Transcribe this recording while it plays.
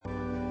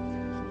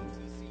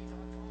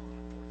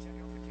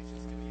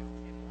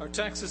Our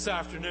text this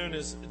afternoon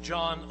is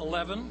John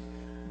 11,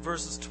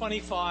 verses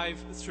 25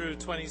 through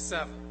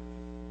 27.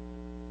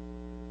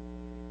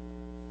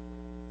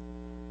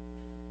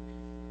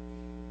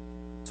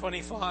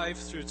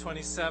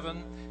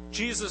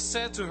 Jesus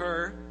said to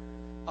her,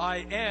 "I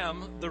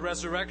am the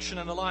resurrection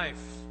and the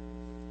life.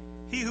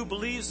 He who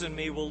believes in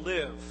me will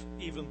live,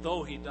 even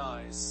though he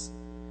dies.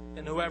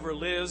 And whoever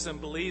lives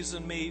and believes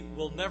in me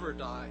will never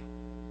die.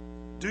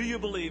 Do you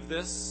believe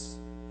this?"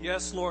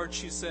 "Yes, Lord,"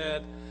 she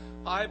said.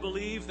 "I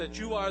believe that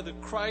you are the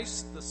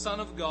Christ, the Son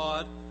of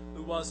God,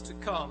 who was to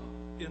come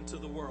into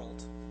the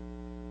world."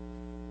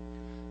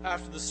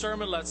 After the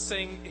sermon, let's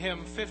sing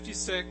hymn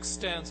 56,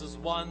 stanzas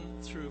 1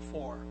 through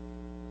 4.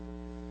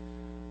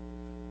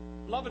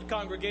 Beloved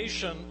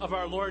congregation of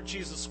our Lord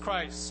Jesus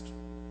Christ,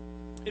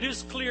 it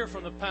is clear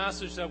from the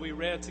passage that we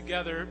read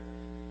together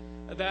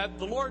that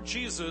the Lord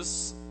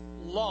Jesus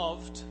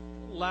loved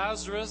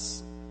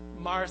Lazarus,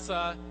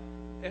 Martha,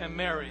 and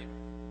Mary.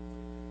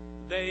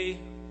 They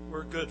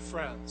were good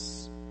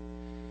friends.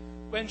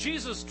 When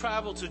Jesus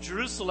traveled to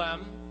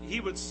Jerusalem, he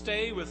would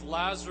stay with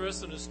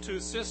Lazarus and his two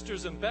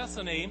sisters in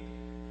Bethany,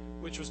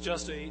 which was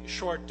just a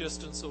short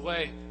distance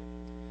away.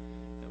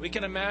 And we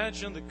can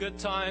imagine the good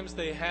times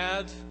they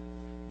had.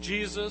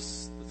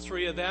 Jesus, the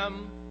three of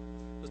them,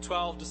 the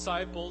 12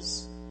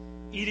 disciples,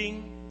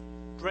 eating,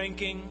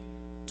 drinking,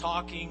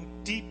 talking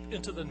deep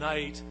into the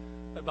night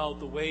about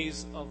the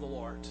ways of the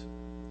Lord.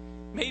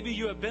 Maybe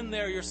you have been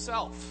there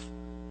yourself.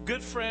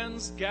 Good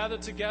friends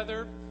gathered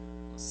together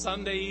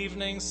Sunday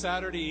evening,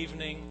 Saturday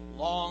evening,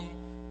 long,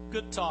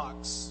 good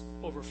talks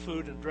over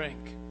food and drink.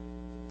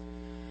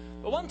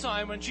 But one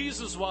time when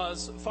Jesus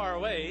was far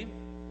away,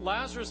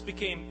 Lazarus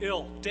became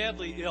ill,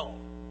 deadly ill.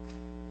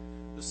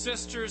 The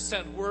sisters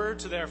sent word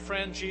to their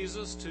friend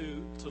Jesus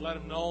to let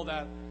him know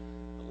that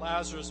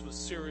Lazarus was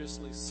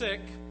seriously sick.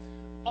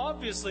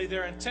 Obviously,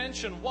 their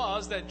intention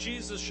was that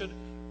Jesus should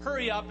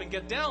hurry up and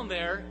get down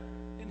there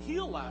and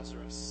heal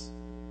Lazarus.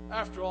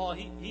 After all,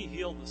 he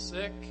healed the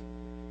sick.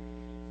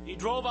 He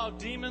drove out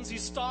demons. He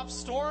stopped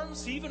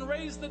storms. He even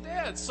raised the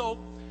dead. So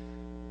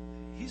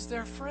he's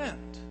their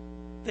friend.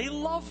 They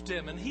loved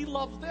him and he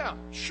loved them.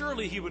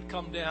 Surely he would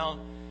come down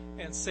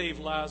and save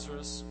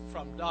Lazarus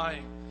from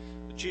dying.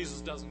 But Jesus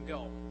doesn't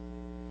go.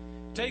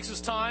 It takes his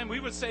time. We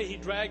would say he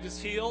dragged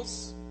his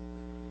heels.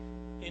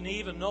 And he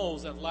even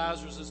knows that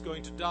Lazarus is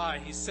going to die.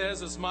 He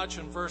says as much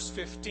in verse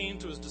 15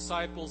 to his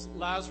disciples,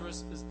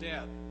 "Lazarus is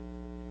dead."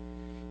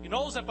 He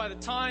knows that by the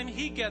time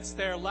he gets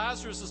there,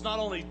 Lazarus is not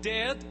only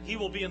dead, he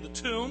will be in the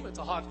tomb. It's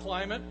a hot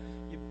climate.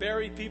 You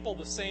bury people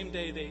the same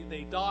day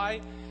they die.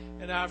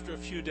 And after a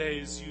few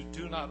days, you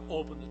do not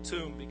open the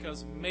tomb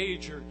because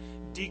major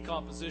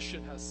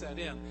decomposition has set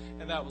in.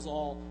 And that was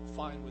all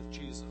fine with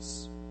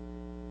Jesus.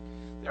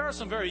 There are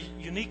some very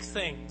unique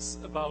things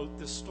about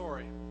this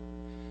story.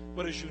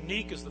 What is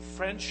unique is the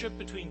friendship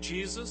between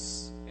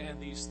Jesus and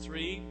these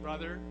three,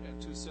 brother and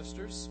two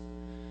sisters.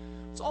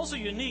 It's also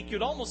unique,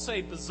 you'd almost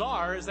say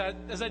bizarre, is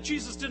that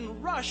Jesus didn't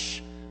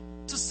rush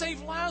to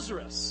save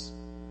Lazarus.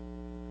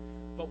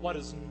 But what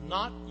is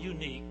not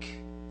unique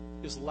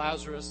is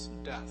Lazarus'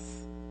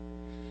 death.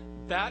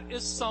 That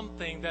is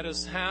something that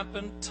has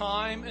happened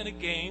time and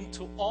again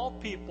to all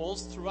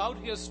peoples throughout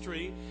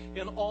history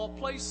in all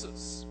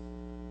places.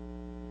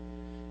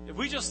 If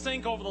we just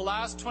think over the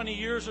last 20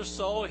 years or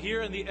so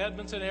here in the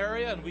Edmonton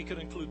area, and we could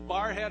include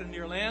Barrhead and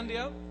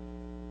Nearlandia,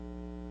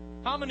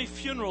 how many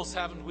funerals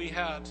haven't we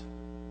had?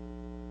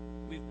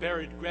 We've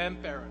buried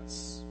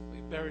grandparents,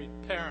 we've buried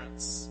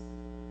parents,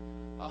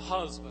 a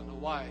husband, a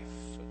wife,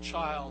 a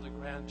child, a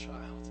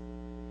grandchild.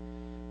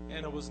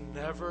 And it was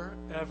never,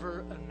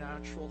 ever a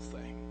natural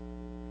thing.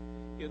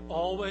 It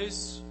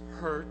always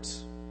hurt.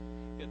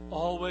 It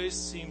always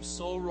seemed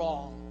so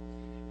wrong.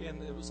 And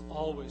it was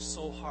always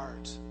so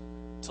hard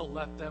to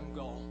let them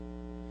go.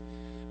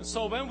 And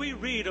so when we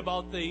read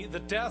about the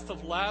death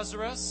of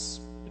Lazarus,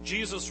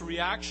 Jesus'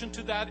 reaction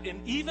to that,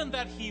 and even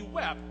that he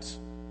wept,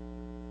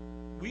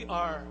 we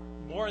are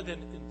more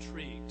than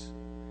intrigued.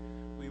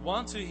 We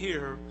want to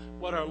hear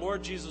what our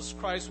Lord Jesus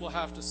Christ will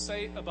have to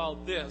say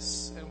about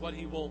this and what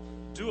he will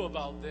do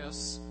about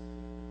this.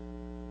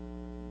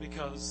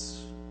 Because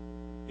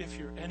if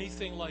you're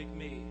anything like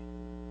me,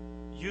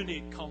 you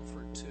need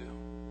comfort too.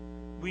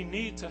 We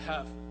need to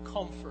have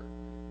comfort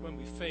when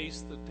we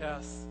face the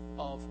death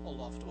of a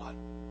loved one.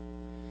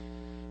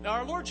 Now,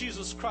 our Lord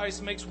Jesus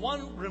Christ makes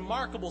one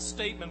remarkable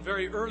statement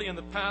very early in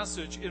the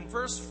passage. In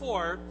verse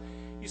 4,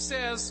 he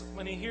says,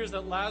 when he hears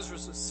that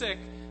Lazarus is sick,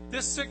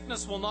 "This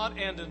sickness will not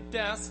end in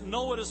death.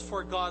 No, it is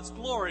for God's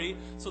glory,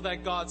 so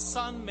that God's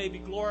Son may be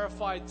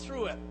glorified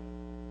through it."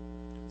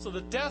 So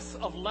the death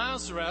of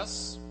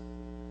Lazarus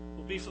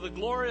will be for the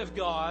glory of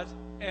God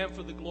and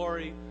for the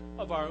glory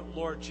of our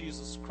Lord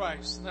Jesus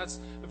Christ. And that's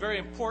a very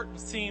important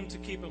theme to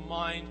keep in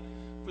mind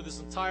for this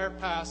entire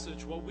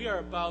passage. What we are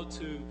about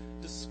to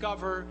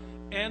discover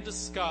and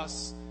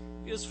discuss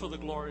is for the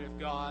glory of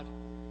God,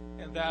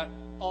 and that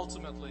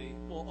ultimately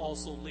will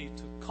also lead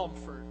to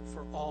comfort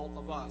for all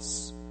of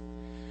us.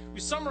 We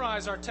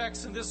summarize our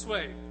text in this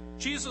way.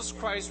 Jesus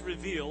Christ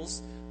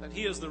reveals that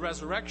he is the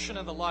resurrection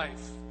and the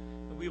life.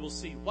 And we will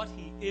see what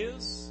he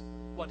is,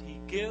 what he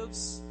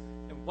gives,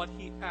 and what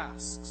he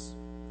asks.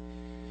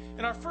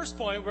 In our first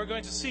point, we're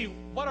going to see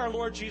what our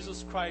Lord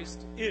Jesus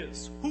Christ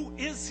is. Who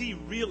is he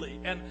really,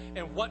 and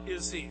what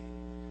is he?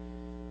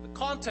 The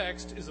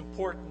context is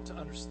important to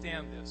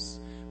understand this.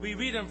 We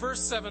read in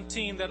verse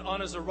 17 that on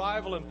his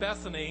arrival in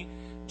Bethany,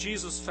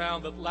 Jesus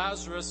found that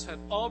Lazarus had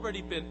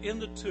already been in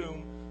the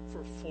tomb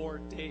for 4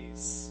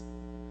 days.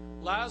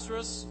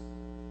 Lazarus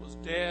was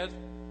dead.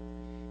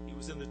 He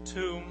was in the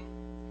tomb.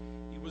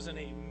 He was in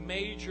a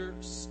major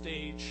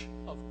stage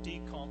of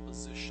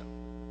decomposition.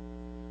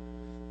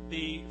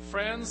 The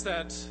friends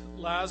that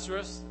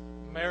Lazarus,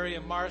 Mary,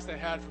 and Martha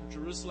had from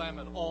Jerusalem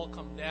had all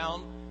come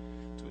down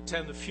to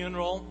attend the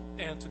funeral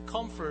and to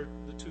comfort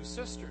the two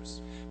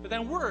sisters. But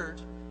then word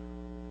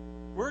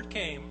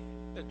came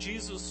that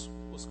Jesus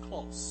was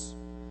close.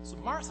 So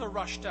Martha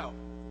rushed out.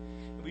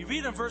 And we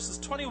read in verses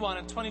 21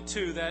 and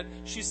 22 that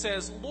she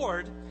says,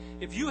 "Lord,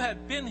 if you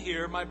had been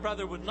here, my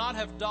brother would not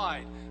have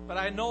died. But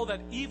I know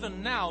that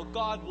even now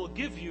God will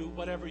give you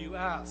whatever you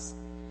ask."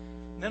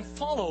 And then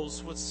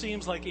follows what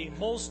seems like a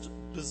most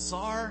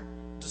bizarre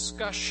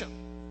discussion.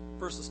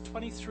 Verses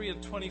 23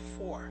 and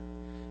 24.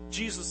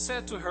 Jesus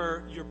said to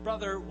her, "Your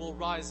brother will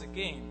rise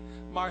again."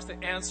 Martha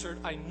answered,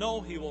 "I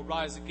know he will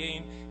rise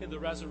again in the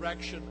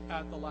resurrection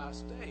at the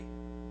last day."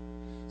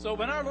 So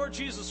when our Lord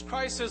Jesus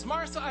Christ says,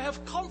 "Martha, I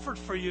have comfort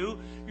for you,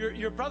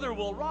 your brother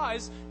will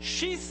rise,"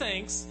 she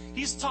thinks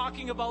he's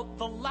talking about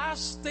the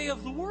last day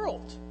of the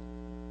world,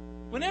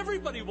 when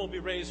everybody will be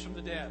raised from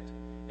the dead.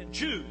 And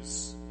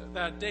Jews at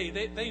that day,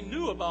 they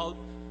knew about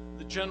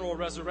the general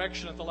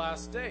resurrection at the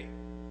last day.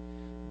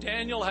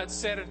 Daniel had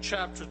said in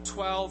chapter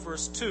 12,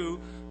 verse 2,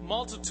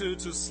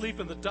 "Multitudes who sleep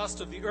in the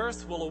dust of the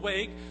earth will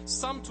awake,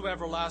 some to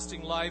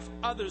everlasting life,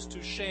 others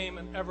to shame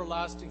and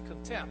everlasting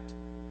contempt."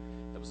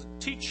 That was a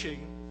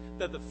teaching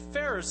that the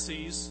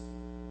Pharisees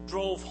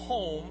drove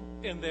home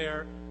in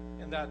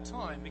that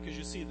time, because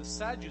you see, the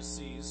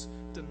Sadducees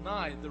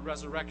denied the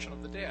resurrection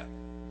of the dead.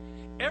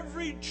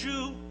 Every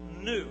Jew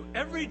knew,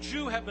 every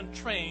Jew had been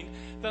trained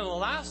that on the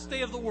last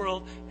day of the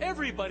world,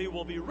 everybody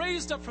will be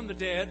raised up from the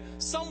dead.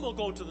 Some will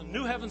go to the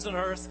new heavens and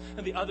earth,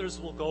 and the others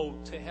will go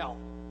to hell.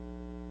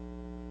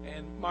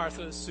 And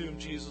Martha assumed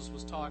Jesus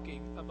was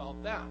talking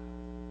about that.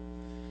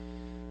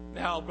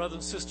 Now, brothers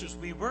and sisters,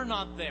 we were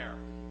not there,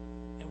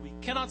 and we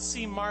cannot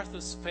see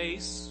Martha's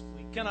face.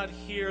 We cannot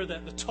hear the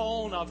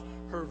tone of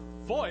her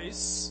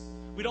voice.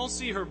 We don't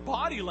see her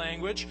body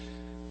language,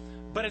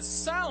 but it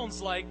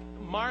sounds like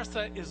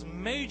Martha is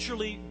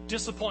majorly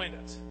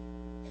disappointed.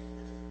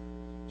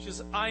 She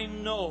says, I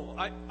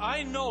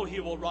know he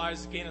will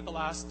rise again at the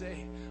last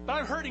day, but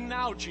I'm hurting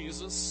now,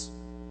 Jesus.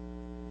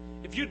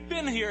 If you'd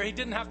been here, he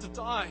didn't have to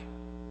die.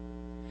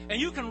 And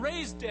you can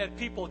raise dead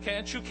people,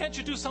 can't you? Can't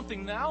you do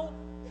something now?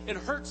 It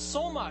hurts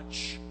so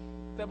much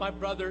that my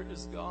brother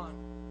is gone.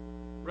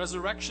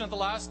 Resurrection at the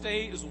last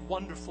day is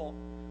wonderful,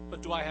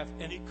 but do I have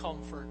any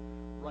comfort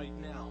right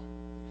now?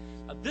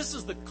 Now, this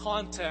is the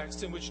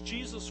context in which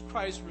Jesus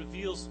Christ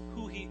reveals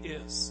who he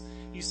is.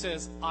 He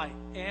says, I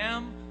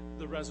am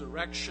the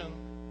resurrection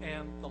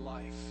and the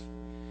life.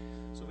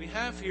 So we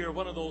have here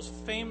one of those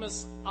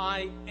famous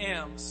I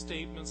am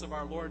statements of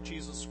our Lord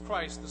Jesus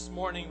Christ. This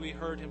morning we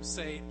heard him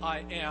say, I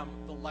am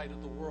the light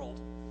of the world.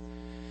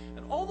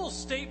 And all those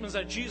statements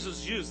that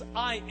Jesus used,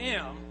 I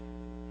am,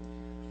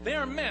 they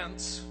are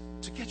meant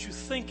to get you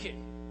thinking.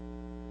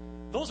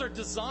 Those are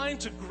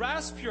designed to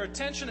grasp your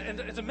attention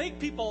and to make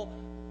people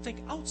think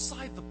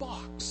outside the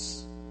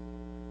box.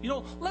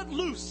 Let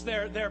loose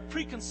their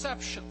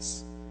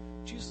preconceptions.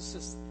 Jesus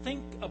says,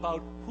 think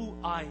about who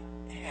I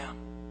am.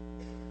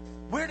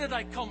 Where did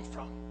I come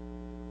from?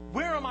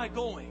 Where am I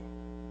going?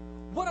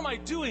 What am I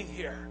doing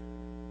here?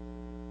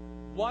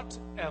 What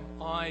am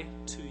I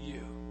to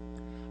you?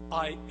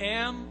 I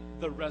am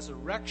the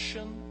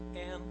resurrection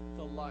and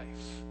the life.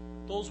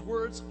 Those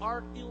words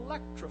are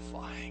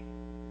electrifying.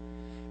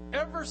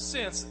 Ever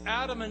since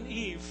Adam and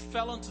Eve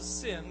fell into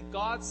sin,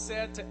 God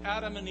said to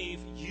Adam and Eve,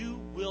 you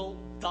will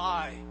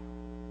die.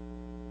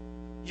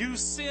 You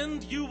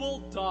sinned, you will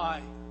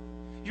die.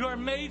 You are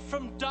made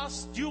from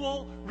dust, you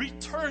will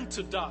return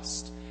to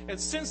dust. And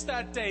since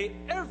that day,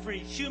 every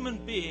human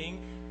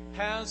being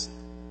has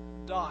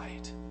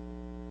died.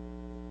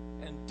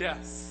 And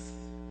death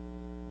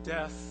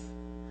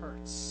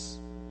hurts.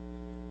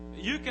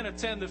 You can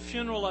attend the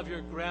funeral of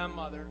your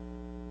grandmother.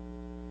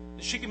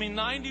 She can be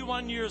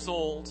 91 years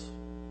old.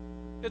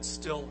 It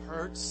still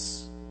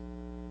hurts.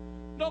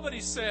 Nobody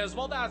says,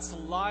 well, that's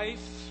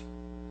life.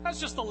 That's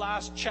just the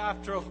last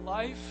chapter of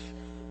life.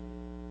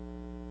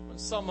 When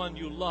someone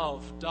you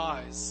love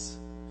dies,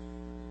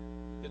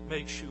 it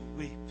makes you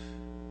weep.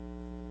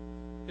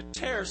 It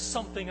tears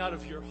something out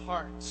of your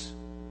heart.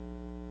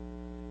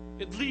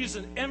 It leaves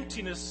an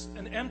emptiness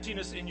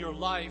in your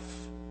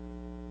life,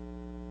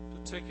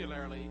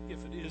 particularly if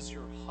it is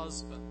your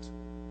husband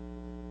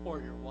or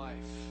your wife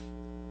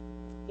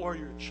or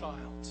your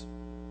child.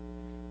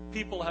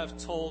 People have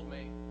told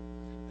me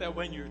that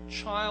when your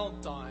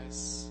child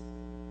dies,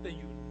 then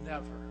you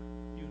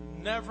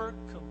never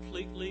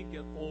completely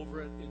get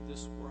over it in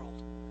this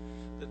world.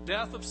 The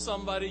death of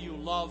somebody you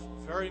love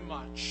very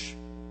much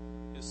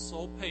is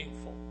so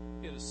painful.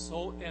 It is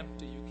so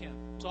empty. You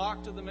can't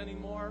talk to them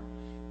anymore.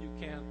 You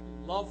can't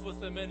love with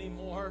them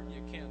anymore.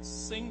 You can't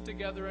sing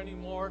together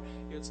anymore.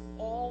 It's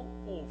all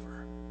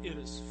over. It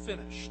is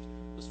finished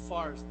as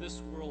far as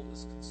this world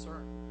is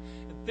concerned.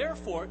 And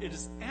therefore, it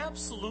is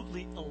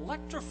absolutely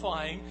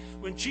electrifying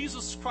when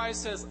Jesus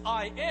Christ says,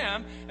 I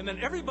am, and then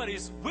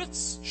everybody's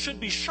wits should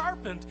be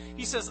sharpened.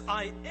 He says,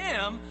 I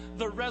am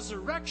the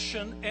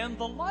resurrection and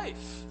the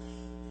life.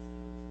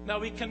 Now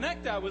we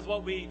connect that with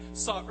what we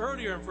saw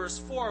earlier in verse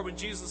 4 when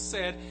Jesus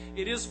said,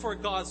 it is for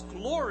God's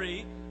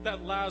glory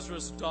that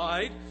Lazarus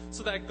died,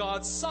 so that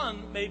God's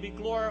Son may be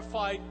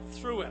glorified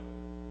through him.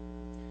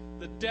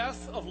 The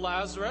death of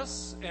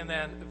Lazarus, and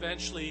then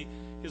eventually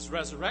his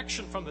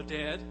resurrection from the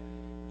dead,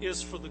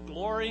 is for the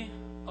glory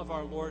of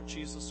our Lord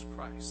Jesus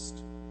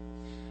Christ.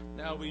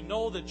 Now we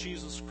know that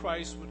Jesus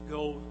Christ would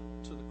go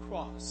to the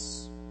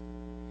cross.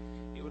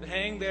 He would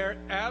hang there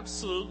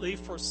absolutely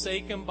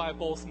forsaken by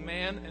both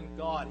man and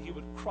God. He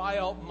would cry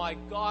out, my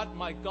God,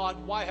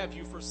 why have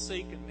you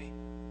forsaken me?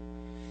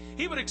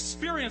 He would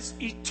experience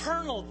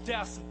eternal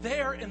death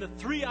there in the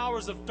 3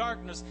 hours of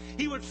darkness.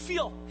 He would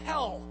feel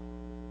hell,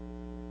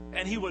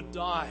 and he would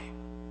die.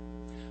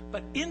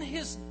 But in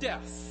his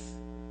death,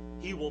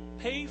 he will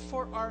pay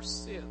for our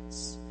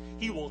sins.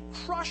 He will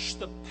crush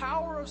the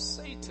power of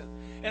Satan.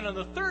 And on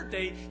the third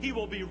day, he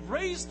will be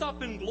raised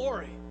up in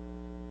glory.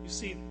 You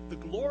see, the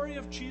glory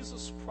of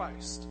Jesus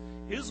Christ,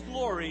 his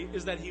glory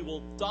is that he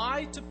will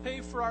die to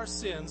pay for our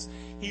sins.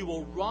 He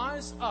will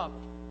rise up,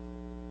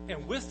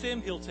 and with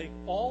him he'll take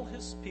all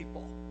his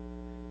people,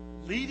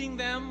 leading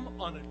them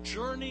on a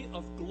journey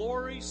of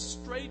glory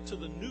straight to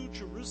the New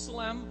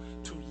Jerusalem,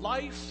 to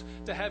life,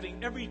 to having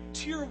every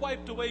tear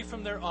wiped away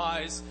from their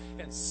eyes,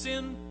 and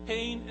sin,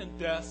 pain, and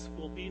death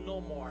will be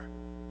no more.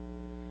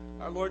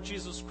 Our Lord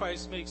Jesus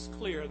Christ makes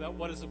clear that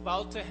what is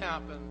about to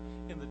happen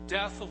in the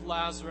death of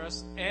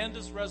Lazarus and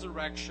his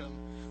resurrection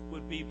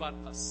would be but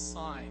a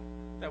sign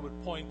that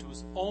would point to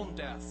his own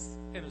death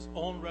and his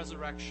own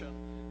resurrection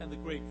and the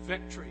great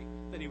victory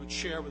that he would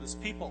share with his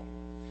people.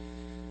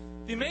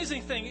 The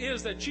amazing thing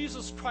is that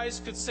Jesus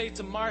Christ could say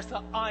to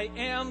Martha, I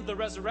am the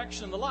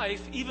resurrection and the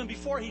life, even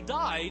before he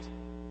died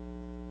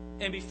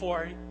and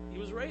before he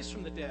was raised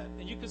from the dead.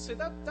 And you could say,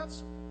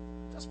 that's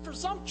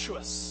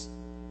presumptuous.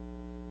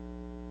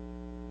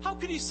 How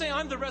could he say,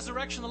 I'm the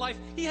resurrection and the life?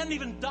 He hadn't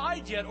even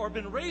died yet or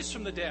been raised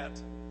from the dead.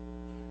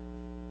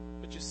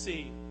 But you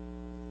see,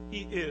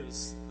 he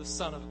is the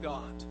Son of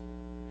God.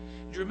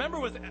 Do you remember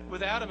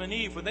with Adam and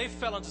Eve, when they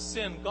fell into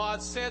sin,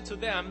 God said to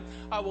them,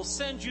 I will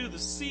send you the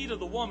seed of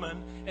the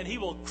woman, and he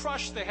will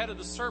crush the head of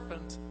the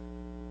serpent.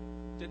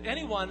 Did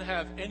anyone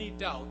have any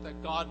doubt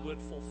that God would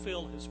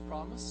fulfill his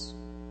promise?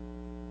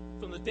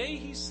 From the day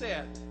he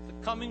said,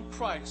 the coming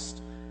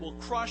Christ will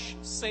crush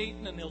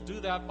Satan, and he'll do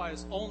that by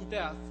his own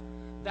death,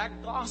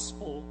 that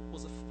gospel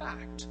was a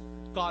fact.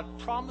 God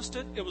promised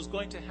it. It was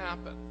going to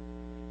happen.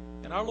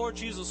 And our Lord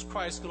Jesus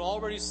Christ could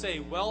already say,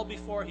 well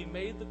before he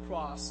made the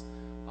cross,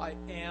 I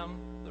am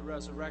the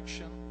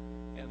resurrection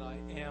and I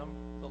am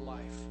the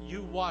life.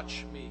 You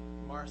watch me,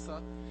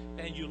 Martha,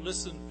 and you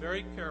listen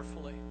very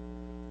carefully.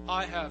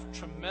 I have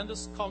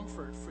tremendous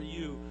comfort for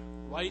you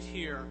right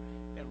here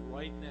and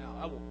right now.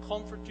 I will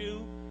comfort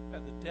you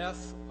at the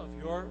death of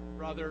your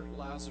brother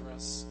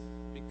Lazarus,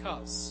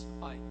 because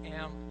I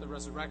am the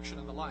resurrection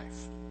and the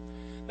life.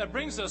 That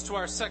brings us to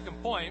our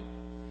second point,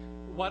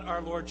 what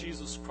our Lord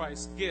Jesus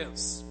Christ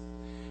gives.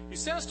 He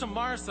says to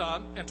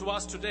Martha and to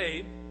us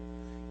today,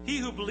 he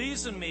who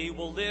believes in me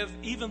will live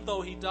even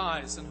though he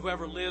dies, and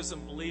whoever lives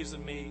and believes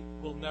in me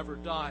will never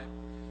die.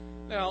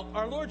 Now,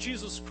 our Lord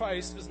Jesus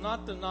Christ is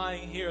not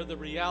denying here the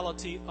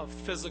reality of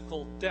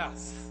physical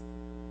death.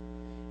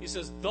 He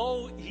says,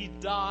 though he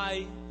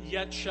die,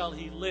 yet shall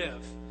he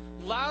live.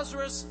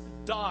 Lazarus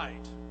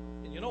died.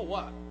 And you know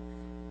what?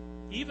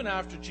 Even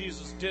after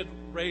Jesus did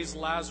raise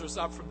Lazarus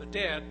up from the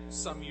dead,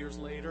 some years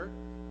later,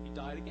 he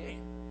died again.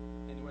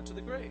 And he went to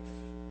the grave.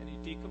 And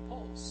he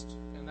decomposed.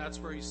 And that's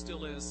where he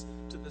still is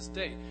to this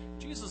day.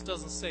 Jesus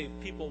doesn't say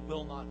people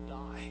will not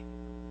die.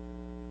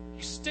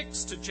 He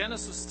sticks to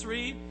Genesis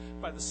 3.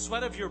 By the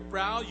sweat of your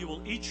brow you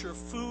will eat your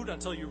food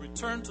until you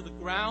return to the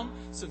ground,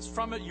 since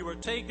from it you were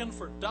taken,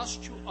 for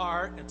dust you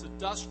are, and to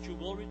dust you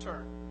will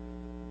return.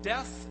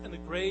 Death in the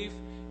grave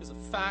is a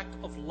fact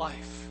of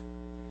life.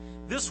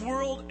 This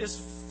world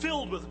is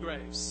filled with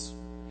graves.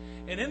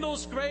 And in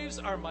those graves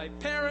are my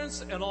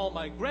parents and all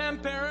my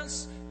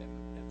grandparents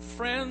and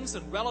friends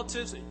and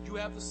relatives, and you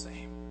have the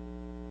same.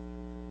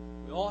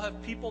 We all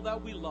have people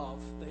that we love.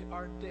 They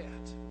are dead.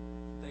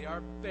 They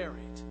are buried.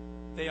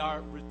 They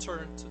are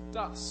returned to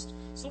dust.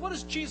 So what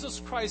is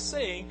Jesus Christ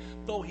saying?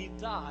 Though he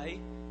die,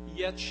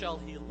 yet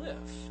shall he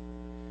live.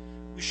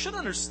 We should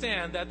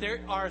understand that there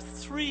are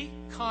three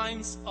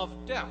kinds of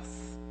death.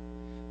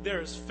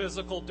 There's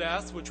physical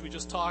death, which we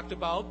just talked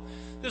about.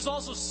 There's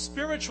also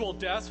spiritual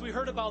death. We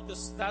heard about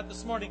that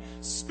this morning.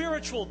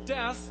 Spiritual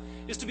death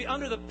is to be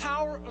under the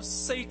power of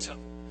Satan,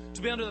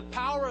 to be under the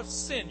power of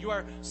sin. You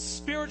are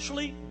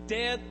spiritually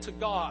dead to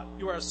God.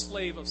 You are a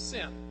slave of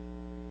sin.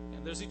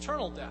 And there's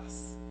eternal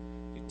death.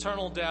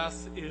 Eternal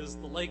death is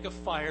the lake of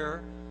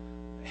fire,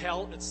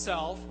 hell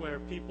itself, where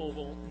people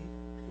will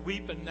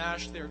weep and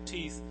gnash their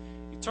teeth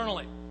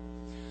eternally.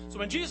 So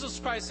when Jesus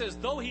Christ says,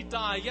 though he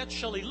die, yet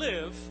shall he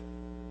live,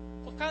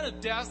 what kind of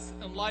death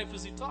and life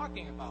is he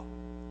talking about?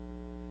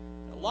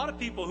 A lot of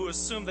people who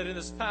assume that in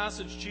this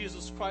passage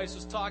Jesus Christ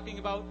is talking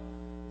about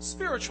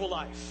spiritual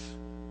life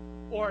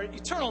or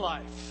eternal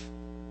life.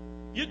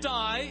 You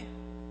die,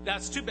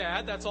 that's too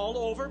bad, that's all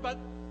over, but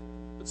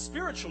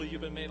spiritually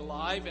you've been made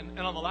alive, and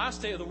on the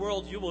last day of the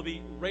world you will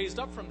be raised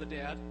up from the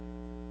dead.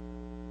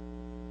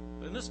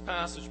 But in this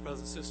passage, brothers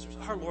and sisters,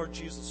 our Lord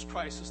Jesus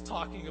Christ is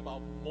talking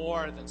about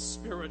more than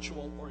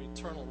spiritual or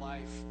eternal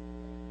life.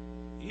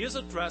 He is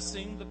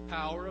addressing the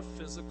power of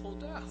physical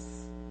death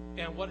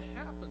and what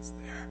happens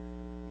there.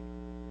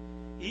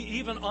 He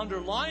even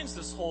underlines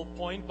this whole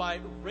point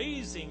by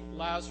raising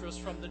Lazarus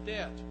from the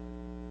dead.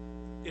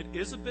 It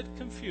is a bit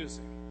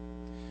confusing.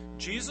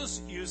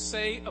 Jesus, you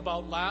say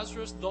about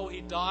Lazarus, though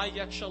he die,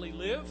 yet shall he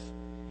live.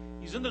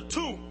 He's in the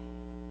tomb.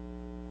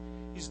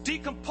 He's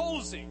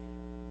decomposing.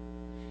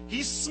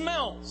 He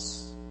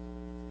smells.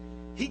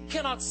 He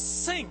cannot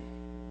sing.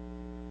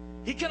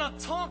 He cannot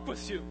talk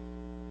with you.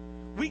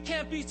 We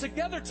can't be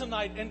together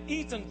tonight and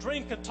eat and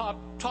drink and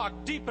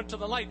talk deep into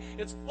the night.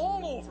 It's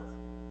all over.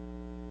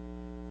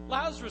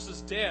 Lazarus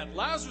is dead.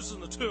 Lazarus is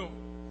in the tomb.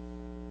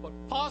 What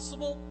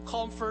possible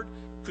comfort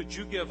could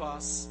you give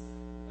us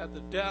at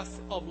the death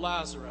of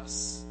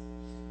Lazarus?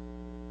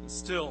 And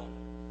still,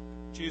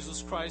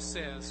 Jesus Christ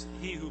says,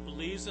 he who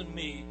believes in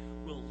me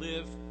will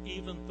live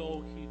even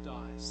though he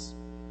dies.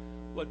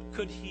 What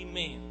could he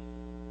mean?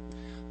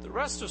 The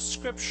rest of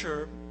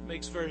Scripture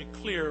makes very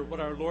clear what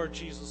our Lord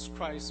Jesus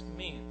Christ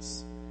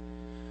means.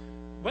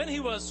 When he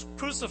was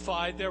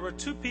crucified, there were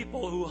two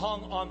people who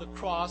hung on the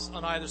cross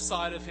on either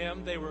side of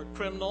him. They were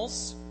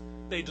criminals.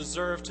 They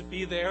deserved to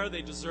be there.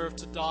 They deserved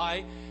to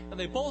die. And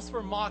they both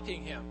were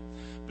mocking him.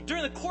 But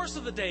during the course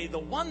of the day, the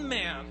one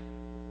man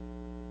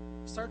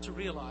started to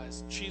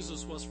realize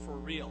Jesus was for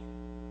real.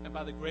 And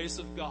by the grace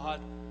of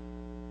God,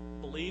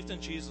 believed in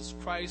Jesus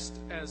Christ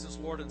as his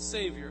Lord and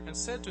Savior, and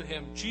said to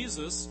him,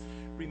 Jesus,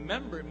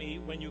 remember me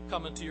when you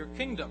come into your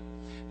kingdom.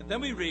 And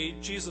then we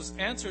read, Jesus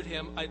answered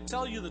him, I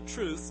tell you the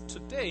truth,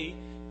 today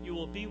you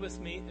will be with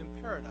me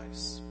in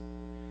paradise.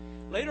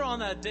 Later on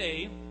that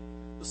day,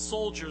 the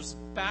soldiers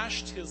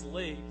bashed his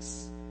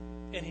legs,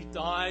 and he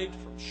died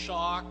from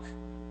shock,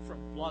 from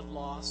blood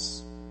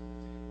loss.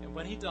 And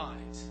when he died,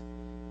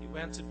 he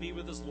went to be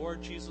with his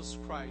Lord Jesus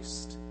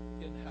Christ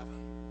in heaven.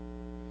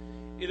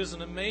 It is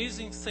an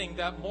amazing thing.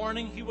 That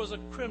morning he was a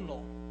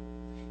criminal.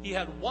 He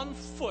had one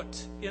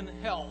foot in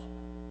hell.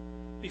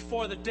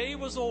 Before the day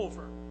was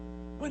over,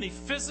 when he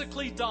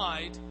physically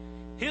died,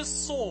 his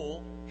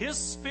soul, his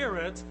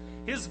spirit,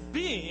 his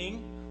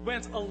being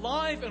went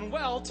alive and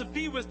well to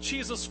be with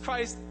Jesus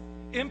Christ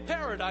in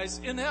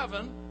paradise, in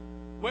heaven,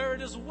 where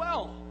it is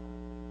well.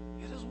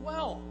 It is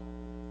well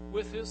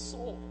with his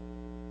soul.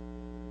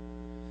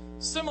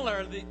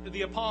 Similarly,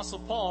 the Apostle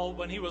Paul,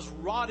 when he was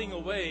rotting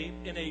away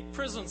in a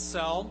prison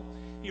cell,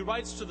 he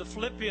writes to the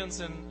Philippians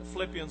in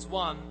Philippians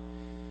 1,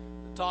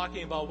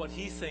 talking about what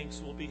he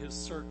thinks will be his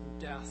certain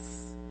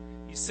death.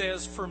 He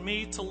says, for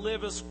me to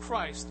live is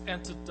Christ,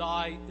 and to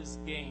die is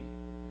gain.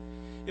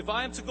 If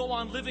I am to go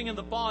on living in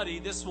the body,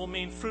 this will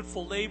mean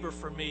fruitful labor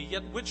for me.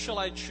 Yet which shall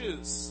I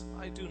choose?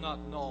 I do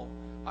not know.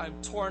 I am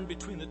torn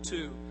between the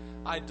two.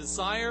 I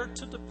desire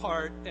to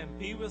depart and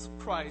be with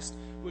Christ,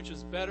 which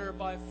is better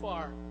by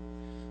far.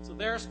 So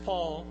there's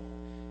Paul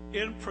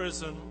in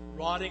prison,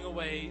 rotting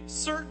away,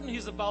 certain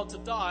he's about to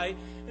die.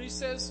 And he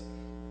says,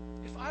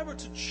 if I were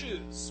to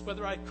choose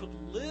whether I could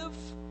live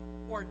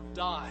or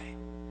die,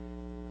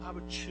 I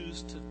would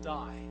choose to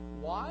die.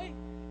 Why?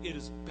 It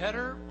is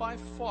better by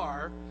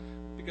far,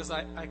 because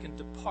I can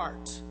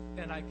depart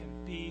and I can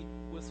be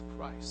with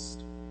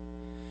Christ.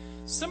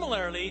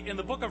 Similarly, in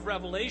the book of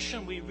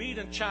Revelation, we read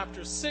in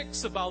chapter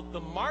 6 about the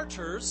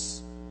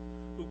martyrs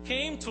who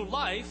came to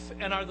life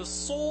and are the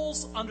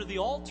souls under the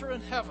altar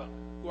in heaven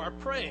who are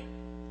praying.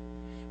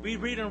 We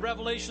read in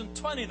Revelation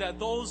 20 that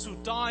those who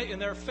die in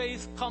their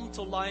faith come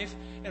to life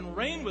and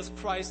reign with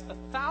Christ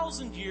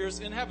 1,000 years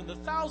in heaven. The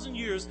 1,000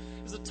 years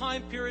is the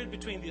time period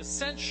between the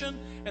ascension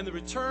and the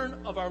return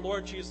of our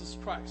Lord Jesus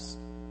Christ.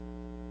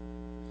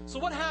 So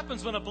what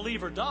happens when a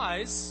believer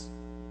dies?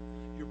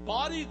 Your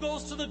body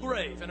goes to the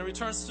grave and it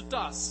returns to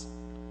dust.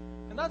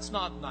 And that's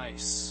not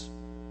nice.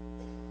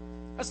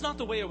 That's not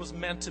the way it was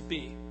meant to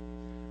be.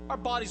 Our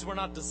bodies were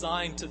not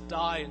designed to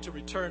die and to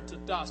return to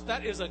dust.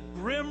 That is a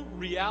grim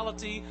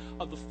reality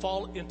of the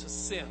fall into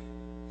sin.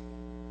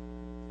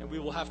 And we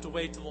will have to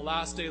wait till the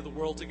last day of the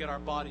world to get our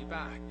body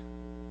back.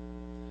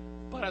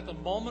 But at the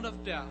moment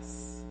of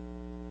death,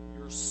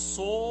 your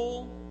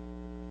soul,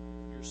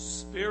 your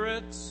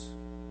spirit,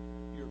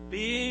 your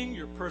being,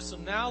 your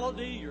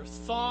personality, your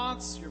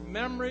thoughts, your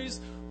memories,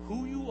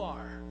 who you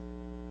are,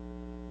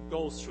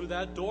 goes through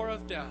that door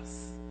of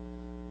death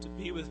to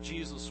be with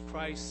Jesus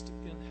Christ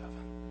in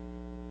heaven.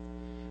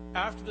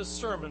 After this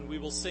sermon, we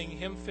will sing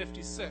hymn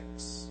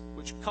 56,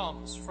 which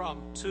comes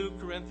from 2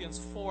 Corinthians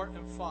 4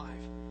 and 5,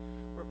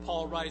 where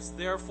Paul writes,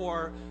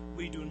 "Therefore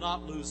we do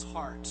not lose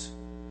heart.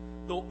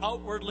 Though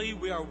outwardly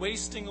we are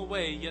wasting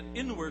away, yet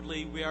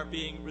inwardly we are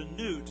being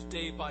renewed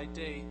day by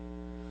day.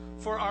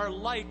 For our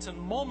light and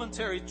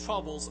momentary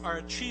troubles are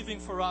achieving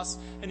for us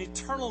an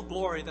eternal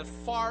glory that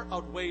far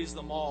outweighs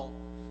them all.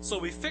 So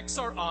we fix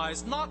our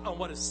eyes not on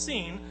what is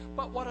seen,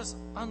 but what is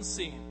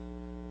unseen.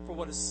 For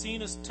what is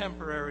seen is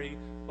temporary,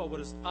 but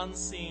what is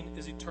unseen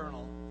is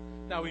eternal.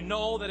 Now we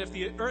know that if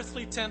the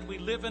earthly tent we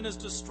live in is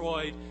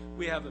destroyed,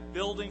 we have a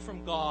building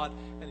from God,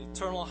 an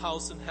eternal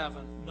house in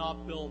heaven,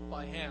 not built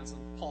by hands."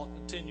 And Paul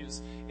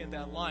continues in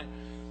that line.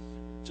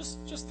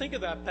 Just think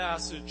of that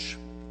passage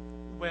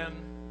when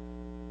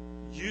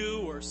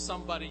you or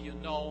somebody you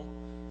know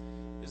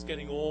is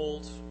getting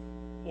old,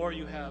 or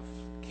you have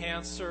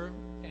cancer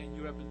and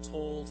you have been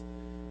told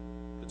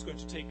it's going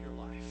to take your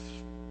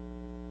life.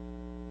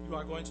 You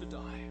are going to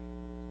die.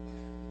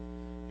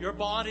 Your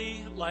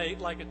body,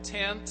 like a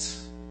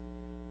tent,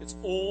 it's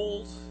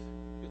old,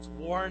 it's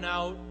worn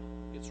out,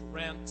 it's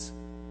rent,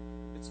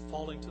 it's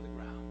falling to the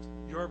ground.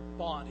 Your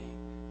body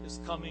is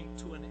coming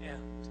to an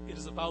end. It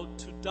is about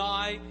to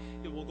die.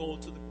 It will go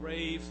to the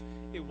grave.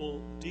 It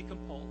will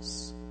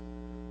decompose.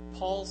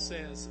 Paul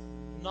says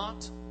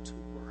not to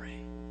worry.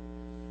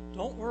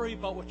 Don't worry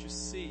about what you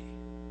see.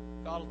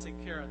 God will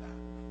take care of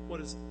that.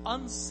 What is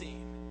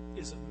unseen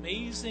is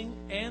amazing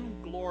and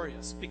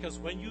glorious, because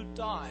when you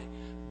die,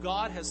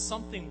 God has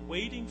something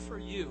waiting for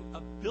you,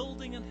 a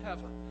building in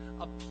heaven,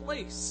 a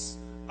place,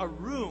 a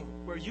room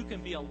where you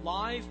can be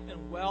alive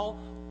and well,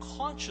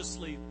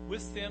 consciously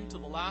with him to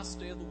the last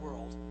day of the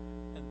world,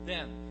 and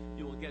then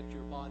you will get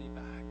your body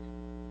back.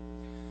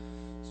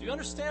 So you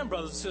understand,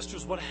 brothers and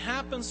sisters, what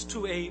happens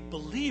to a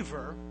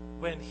believer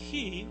when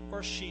he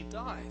or she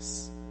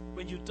dies.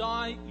 When you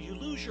die, you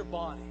lose your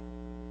body.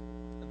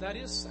 And that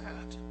is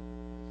sad.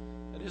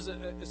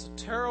 It's a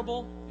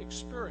terrible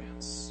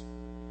experience.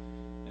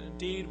 And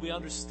indeed, we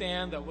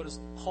understand that what is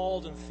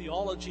called in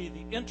theology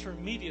the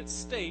intermediate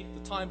state,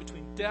 the time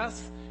between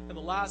death and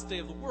the last day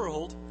of the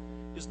world,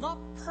 is not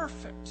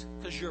perfect,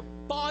 because your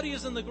body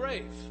is in the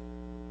grave.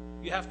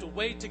 You have to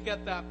wait to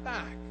get that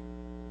back.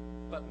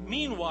 But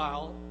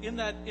meanwhile, in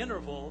that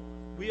interval,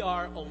 we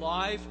are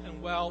alive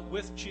and well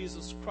with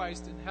Jesus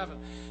Christ in heaven.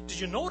 Did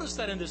you notice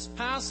that in this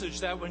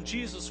passage, that when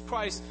Jesus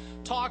Christ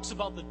talks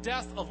about the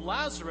death of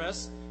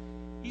Lazarus,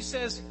 he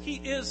says he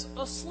is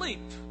asleep?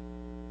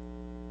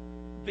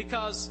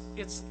 Because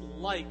it's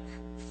like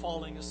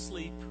falling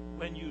asleep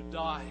when you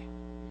die.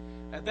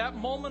 At that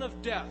moment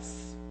of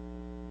death,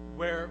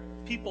 where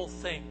people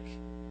think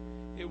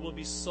it will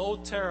be so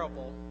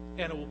terrible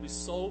and it will be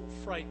so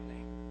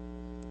frightening,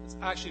 it's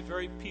actually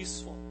very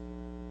peaceful.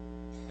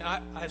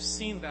 And I've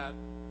seen that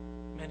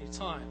many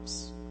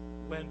times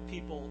when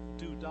people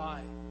do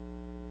die.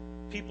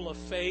 People of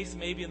faith,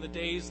 maybe in the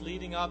days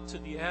leading up to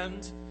the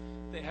end,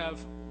 they have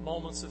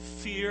moments of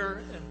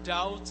fear and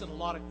doubt and a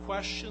lot of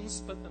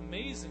questions, but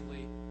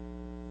amazingly,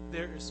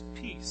 there is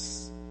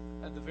peace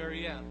at the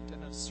very end.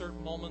 And at a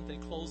certain moment, they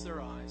close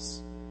their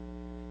eyes.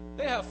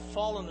 They have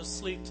fallen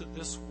asleep to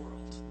this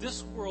world.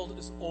 This world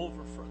is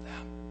over for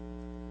them.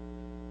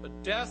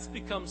 But death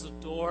becomes a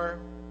door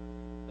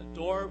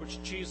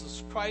which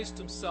Jesus Christ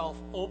himself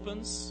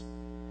opens.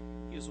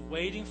 He is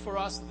waiting for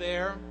us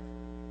there.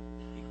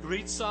 He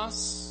greets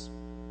us.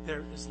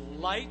 There is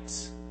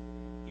light.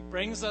 He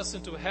brings us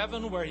into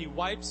heaven, where he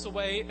wipes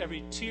away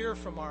every tear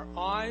from our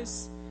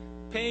eyes.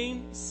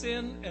 Pain,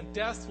 sin, and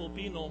death will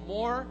be no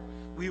more.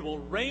 We will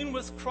reign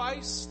with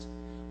Christ.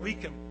 We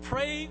can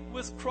pray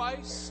with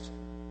Christ.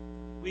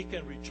 We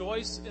can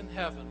rejoice in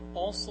heaven,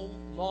 also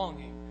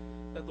longing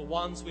that the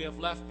ones we have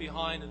left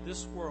behind in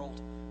this world,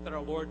 that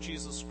our Lord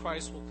Jesus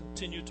Christ will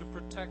continue to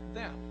protect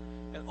them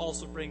and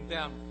also bring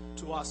them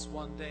to us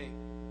one day.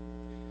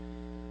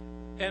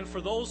 And for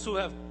those who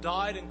have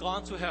died and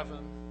gone to heaven,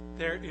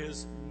 there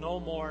is no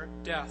more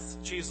death.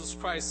 Jesus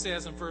Christ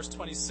says in verse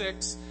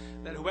 26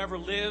 that whoever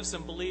lives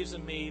and believes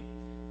in me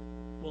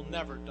will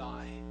never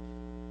die.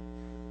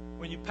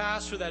 When you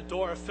pass through that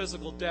door of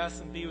physical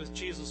death and be with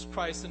Jesus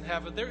Christ in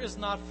heaven, there is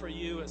not for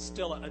you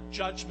still a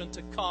judgment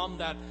to come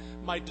that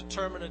might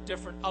determine a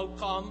different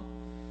outcome.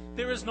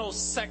 There is no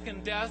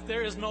second death.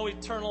 There is no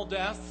eternal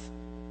death.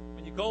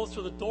 When you go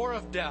through the door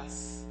of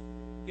death,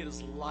 it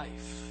is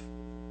life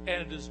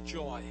and it is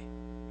joy.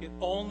 It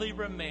only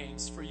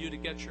remains for you to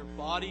get your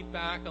body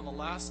back on the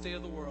last day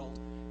of the world,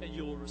 and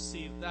you will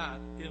receive that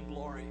in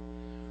glory.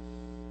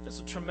 It's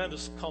a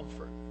tremendous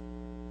comfort.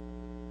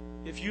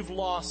 If you've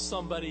lost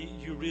somebody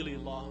you really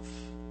love,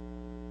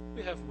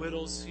 we have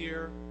widows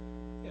here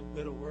and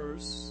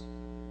widowers,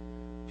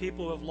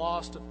 people who have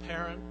lost a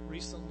parent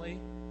recently,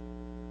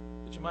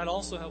 but you might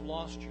also have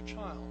lost your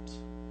child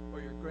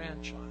or your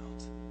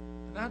grandchild.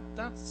 And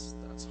that's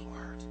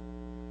hard.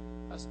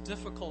 That's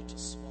difficult to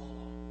swallow,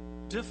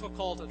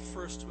 difficult at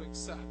first to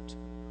accept.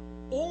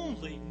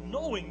 only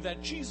knowing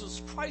that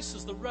Jesus Christ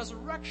is the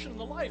resurrection and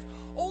the life,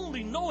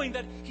 only knowing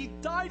that he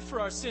died for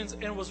our sins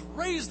and was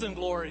raised in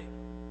glory,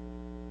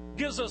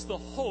 gives us the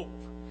hope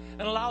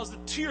and allows the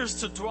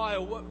tears to dry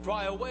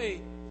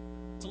away,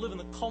 to live in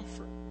the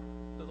comfort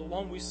that the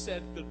one we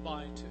said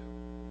goodbye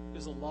to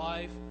is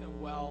alive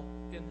and well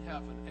in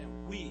heaven, and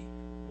we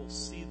will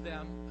see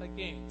them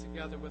again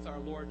together with our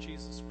Lord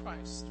Jesus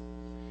Christ.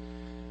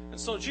 And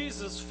so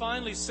Jesus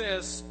finally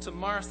says to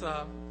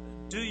Martha,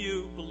 "Do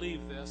you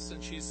believe this?"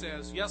 And she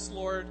says, "Yes,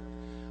 Lord,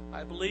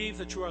 I believe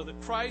that you are the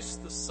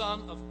Christ, the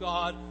Son of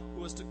God,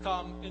 who is to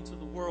come into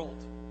the world."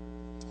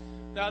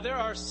 Now, there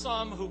are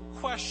some who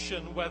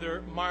question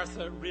whether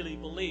Martha really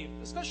believed,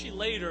 especially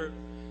later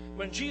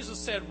when Jesus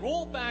said,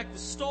 "Roll back the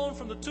stone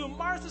from the tomb."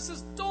 Martha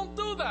says, "Don't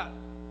do that.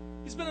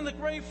 He's been in the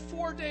grave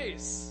 4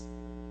 days."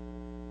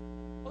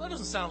 Well, that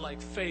doesn't sound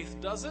like faith,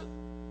 does it?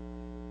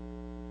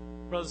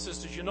 Brothers and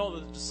sisters, you know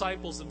that the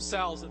disciples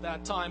themselves at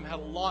that time had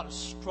a lot of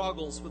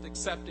struggles with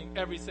accepting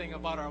everything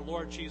about our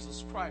Lord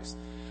Jesus Christ.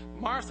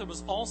 Martha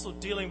was also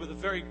dealing with a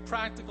very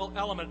practical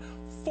element.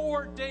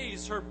 4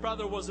 days her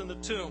brother was in the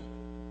tomb.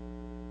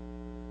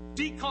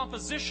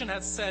 Decomposition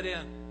had set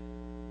in.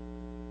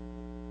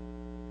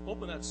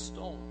 Open that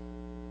stone,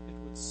 it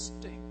would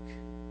stink.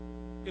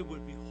 It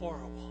would be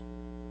horrible.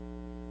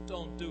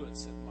 "Don't do it,"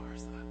 said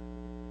Martha.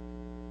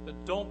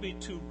 But don't be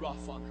too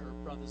rough on her,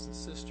 brothers and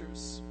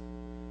sisters.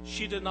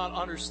 She did not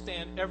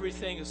understand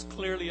everything as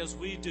clearly as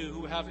we do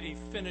who have a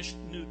finished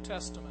New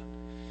Testament.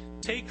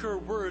 Take her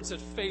words at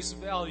face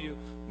value.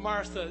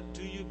 "Martha,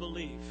 do you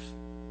believe?"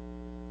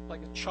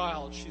 Like a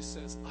child, she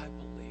says, "I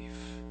believe.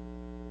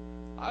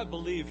 I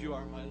believe you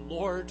are my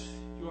Lord,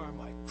 you are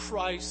my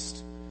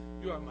Christ,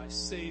 you are my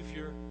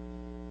Savior,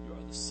 you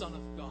are the Son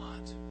of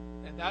God."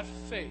 And that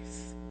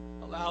faith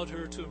allowed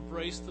her to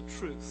embrace the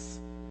truth,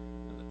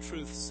 and the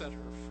truth set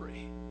her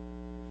free.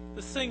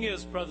 The thing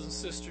is, brothers and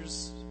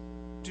sisters,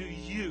 do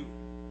you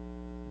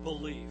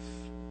believe?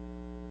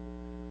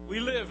 We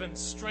live in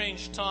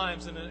strange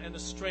times in a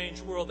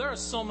strange world. There are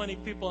so many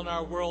people in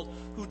our world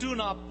who do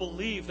not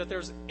believe that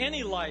there's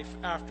any life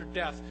after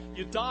death.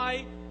 You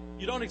die,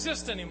 you don't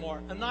exist anymore.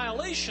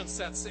 Annihilation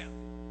sets in.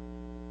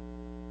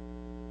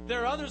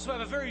 There are others who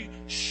have a very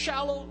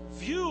shallow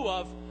view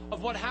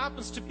of what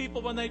happens to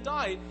people when they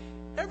die.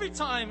 Every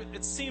time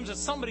it seems that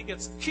somebody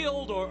gets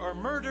killed or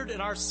murdered in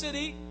our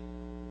city,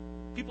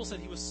 people said,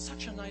 "He was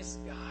such a nice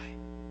guy.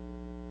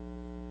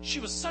 She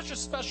was such a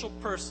special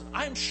person.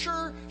 I'm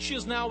sure she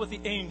is now with the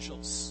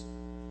angels."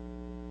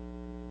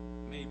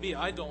 Maybe,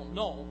 I don't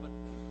know, but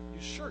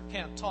you sure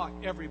can't talk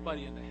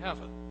everybody into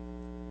heaven.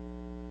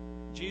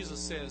 Jesus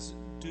says,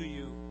 "Do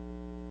you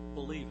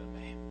believe in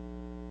me?"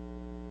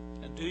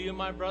 And do you,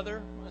 my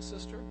brother, my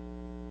sister?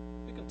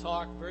 We can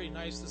talk very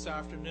nice this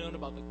afternoon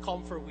about the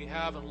comfort we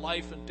have in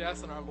life and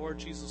death in our Lord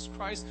Jesus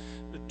Christ,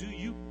 but do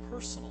you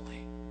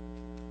personally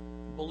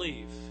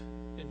believe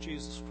in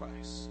Jesus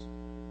Christ?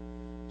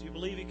 Do you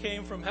believe he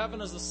came from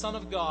heaven as the Son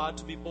of God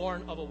to be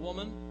born of a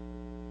woman,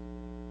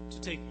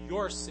 to take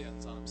your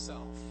sins on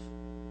himself,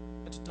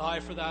 and to die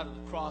for that on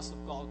the cross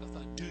of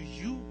Golgotha? Do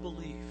you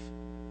believe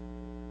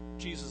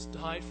Jesus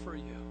died for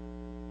you?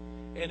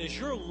 And is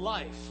your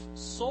life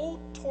so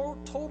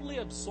totally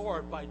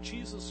absorbed by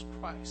Jesus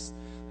Christ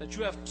that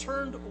you have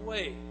turned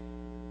away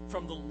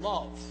from the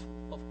love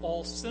of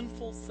all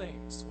sinful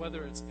things,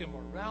 whether it's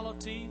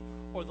immorality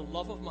or the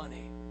love of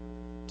money,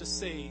 to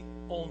say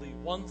only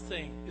one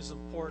thing is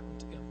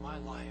important in my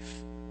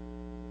life,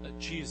 that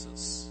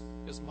Jesus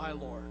is my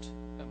Lord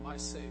and my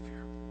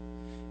Savior?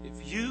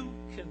 If you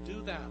can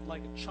do that,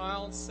 like a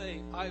child,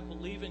 say, "I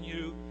believe in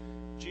you,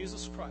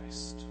 Jesus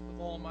Christ,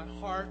 with all my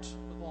heart,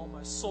 with all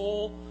my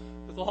soul,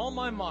 with all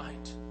my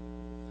mind,"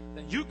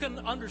 then you can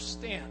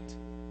understand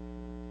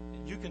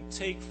and you can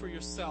take for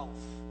yourself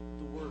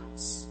the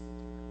words,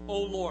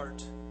 "O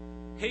Lord,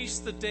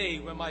 haste the day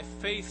when my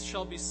faith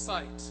shall be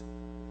sight.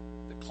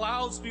 The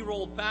clouds be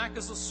rolled back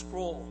as a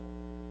scroll.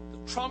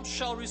 The trump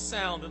shall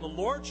resound and the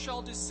Lord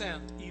shall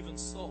descend. Even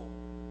so,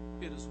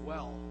 it is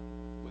well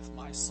with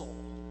my soul.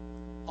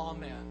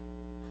 Amen."